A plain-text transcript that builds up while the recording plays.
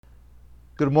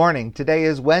Good morning. Today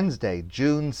is Wednesday,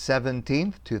 June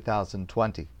 17th,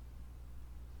 2020.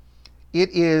 It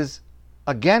is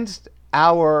against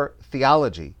our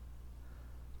theology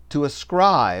to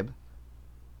ascribe,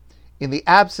 in the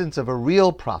absence of a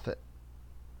real prophet,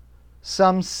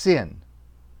 some sin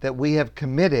that we have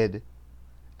committed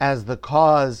as the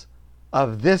cause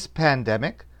of this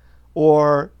pandemic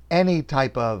or any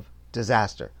type of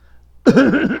disaster.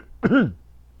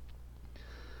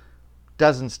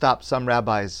 Doesn't stop some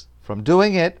rabbis from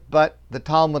doing it, but the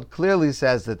Talmud clearly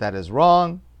says that that is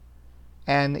wrong,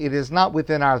 and it is not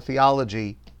within our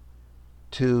theology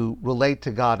to relate to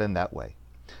God in that way.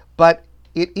 But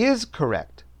it is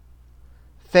correct,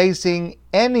 facing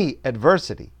any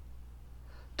adversity,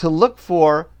 to look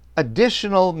for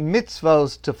additional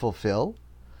mitzvos to fulfill,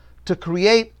 to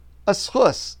create a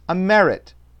schus, a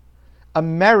merit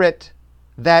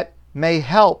that may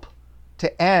help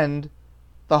to end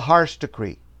the harsh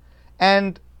decree.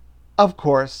 And, of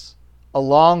course,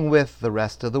 along with the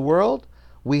rest of the world,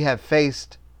 we have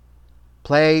faced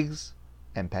plagues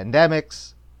and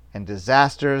pandemics and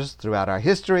disasters throughout our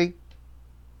history.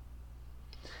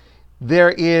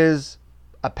 There is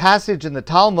a passage in the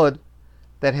Talmud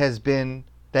that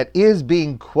is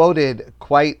being quoted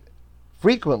quite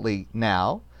frequently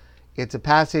now. It's a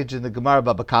passage in the Gemara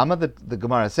Baba Kama. The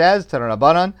Gemara says, Tanan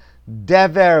Rabbanan,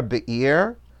 Dever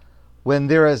Be'ir, when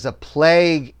there is a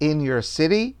plague in your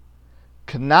city,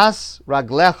 Knas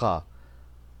Raglecha,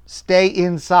 stay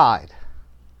inside.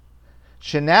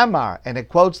 Shenamar, and it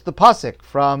quotes the pasuk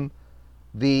from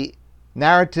the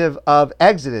narrative of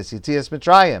Exodus, Yetzias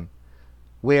Mitzrayim,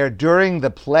 where during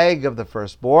the plague of the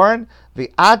firstborn,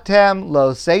 V'atem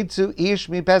lo seitzu ish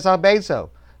mi pesach beso,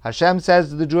 Hashem says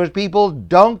to the Jewish people,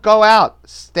 don't go out,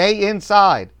 stay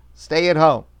inside, stay at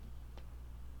home,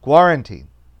 quarantine.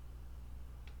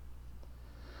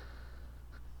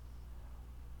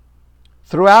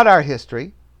 Throughout our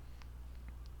history,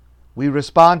 we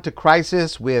respond to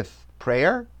crisis with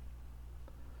prayer,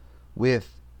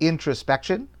 with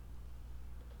introspection,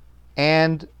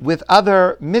 and with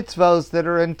other mitzvos that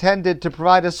are intended to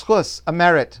provide a schus, a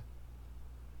merit.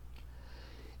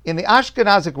 In the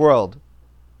Ashkenazic world,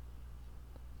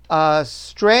 a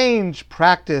strange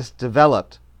practice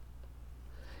developed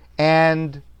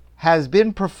and has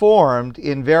been performed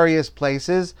in various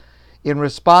places in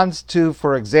response to,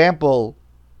 for example,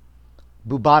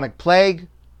 bubonic plague,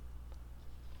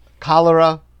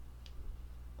 cholera,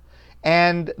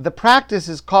 and the practice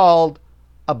is called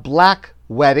a black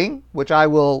wedding, which I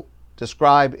will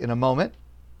describe in a moment.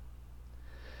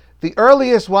 The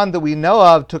earliest one that we know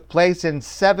of took place in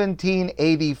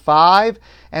 1785,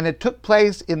 and it took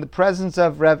place in the presence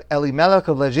of Rev Elimelech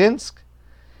of Lezhinsk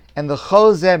and the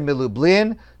Chose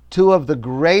Milublin, two of the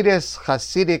greatest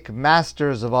Hasidic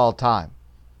masters of all time.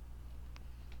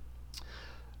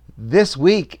 This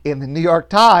week in the New York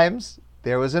Times,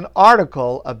 there was an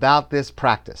article about this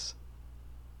practice.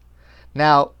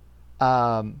 Now,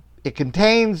 it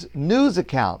contains news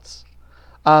accounts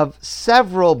of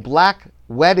several black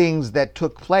weddings that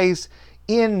took place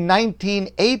in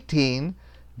 1918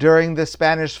 during the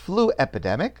Spanish flu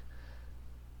epidemic.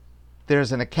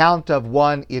 There's an account of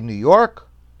one in New York.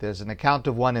 There's an account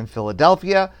of one in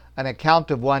Philadelphia, an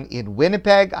account of one in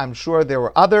Winnipeg. I'm sure there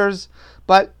were others,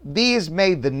 but these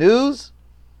made the news.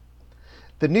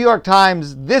 The New York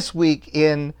Times this week,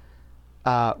 in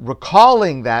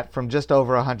recalling that from just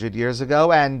over 100 years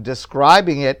ago and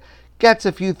describing it, gets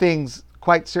a few things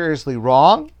quite seriously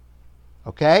wrong.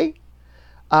 Okay?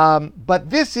 But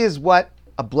this is what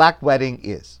a black wedding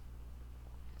is.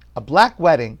 A black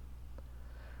wedding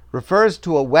refers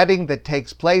to a wedding that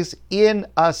takes place in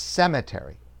a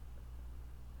cemetery.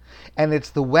 And it's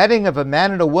the wedding of a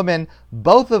man and a woman,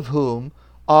 both of whom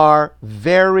are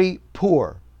very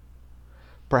poor.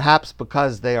 Perhaps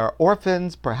because they are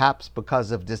orphans, perhaps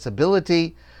because of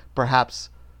disability, perhaps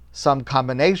some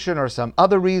combination or some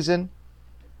other reason.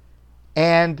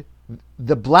 And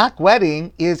the black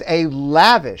wedding is a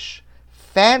lavish,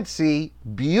 fancy,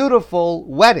 beautiful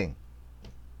wedding,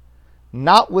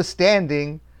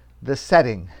 notwithstanding the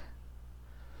setting.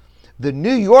 The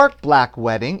New York black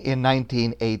wedding in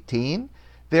 1918,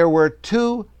 there were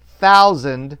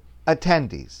 2,000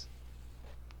 attendees.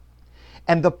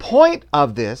 And the point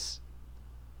of this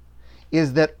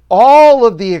is that all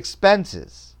of the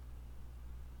expenses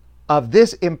of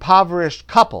this impoverished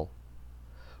couple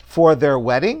for their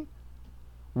wedding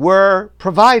were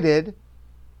provided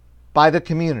by the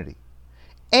community.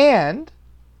 And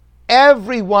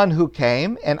everyone who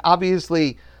came, and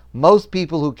obviously most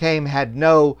people who came had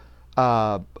no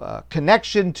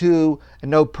connection to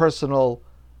and no personal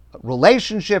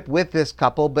relationship with this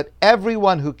couple, but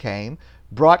everyone who came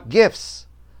brought gifts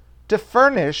to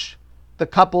furnish the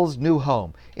couple's new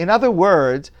home. In other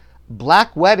words,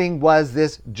 Black Wedding was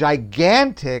this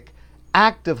gigantic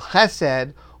act of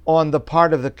chesed on the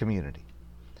part of the community.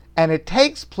 And it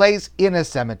takes place in a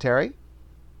cemetery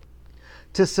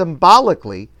to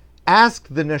symbolically ask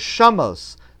the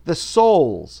neshamos, the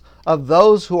souls of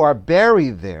those who are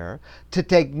buried there, to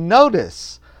take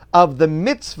notice of the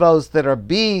mitzvos that are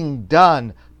being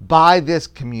done by this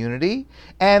community,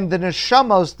 and the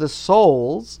neshamos, the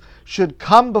souls, should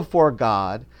come before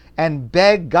God and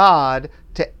beg God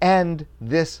to end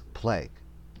this plague.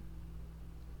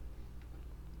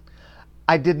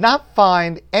 I did not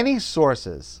find any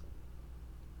sources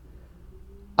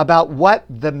about what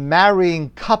the marrying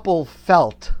couple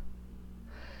felt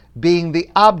being the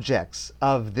objects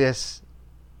of this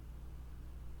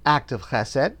act of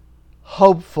chesed.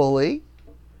 Hopefully,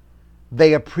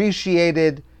 they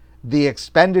appreciated the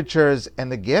expenditures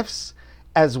and the gifts,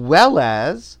 as well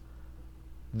as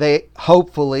they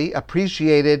hopefully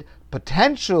appreciated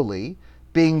potentially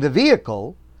being the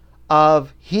vehicle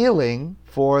of healing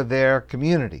for their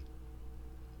community.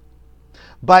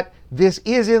 But this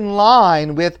is in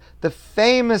line with the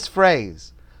famous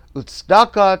phrase,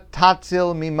 Utzdaka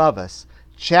tatzil mimavas,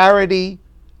 charity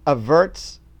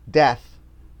averts death.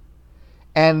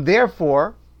 And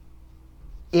therefore,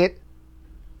 it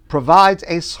provides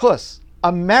a schus,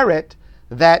 a merit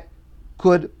that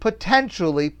could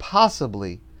potentially,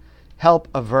 possibly, help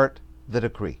avert the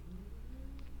decree.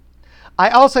 I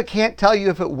also can't tell you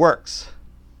if it works,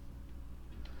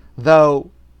 though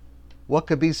what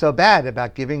could be so bad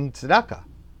about giving tzedakah?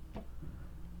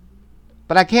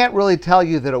 But I can't really tell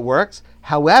you that it works.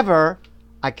 However,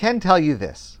 I can tell you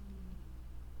this.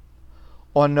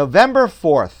 On November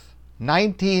 4th,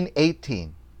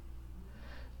 1918,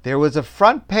 there was a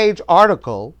front page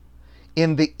article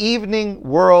in the Evening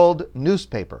World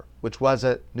newspaper, which was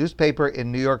a newspaper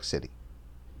in New York City.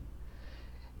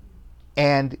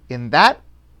 And in that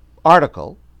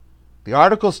article, the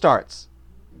article starts,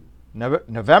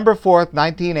 November 4th,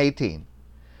 1918,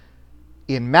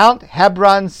 in Mount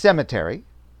Hebron Cemetery,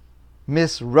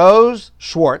 Miss Rose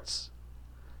Schwartz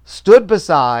stood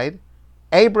beside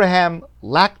Abraham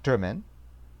Lachterman,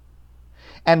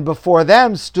 and before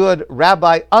them stood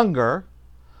Rabbi Unger,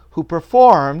 who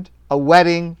performed a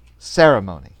wedding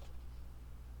ceremony.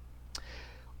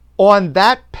 On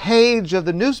that page of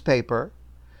the newspaper,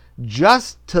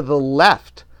 just to the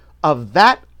left of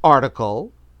that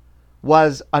article,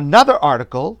 was another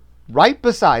article right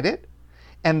beside it,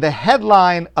 and the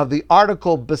headline of the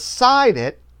article beside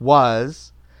it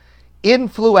was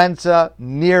Influenza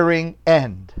Nearing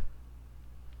End.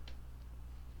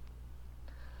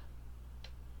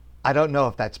 I don't know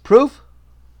if that's proof,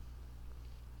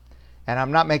 and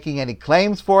I'm not making any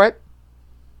claims for it,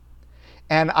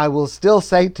 and I will still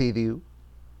say to you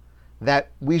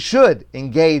that we should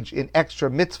engage in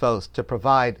extra mitzvos to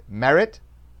provide merit,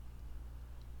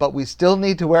 but we still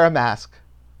need to wear a mask,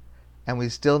 and we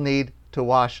still need to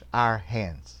wash our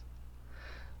hands.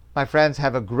 My friends,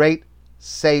 have a great,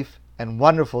 safe, and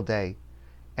wonderful day,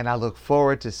 and I look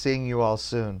forward to seeing you all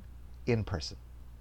soon in person.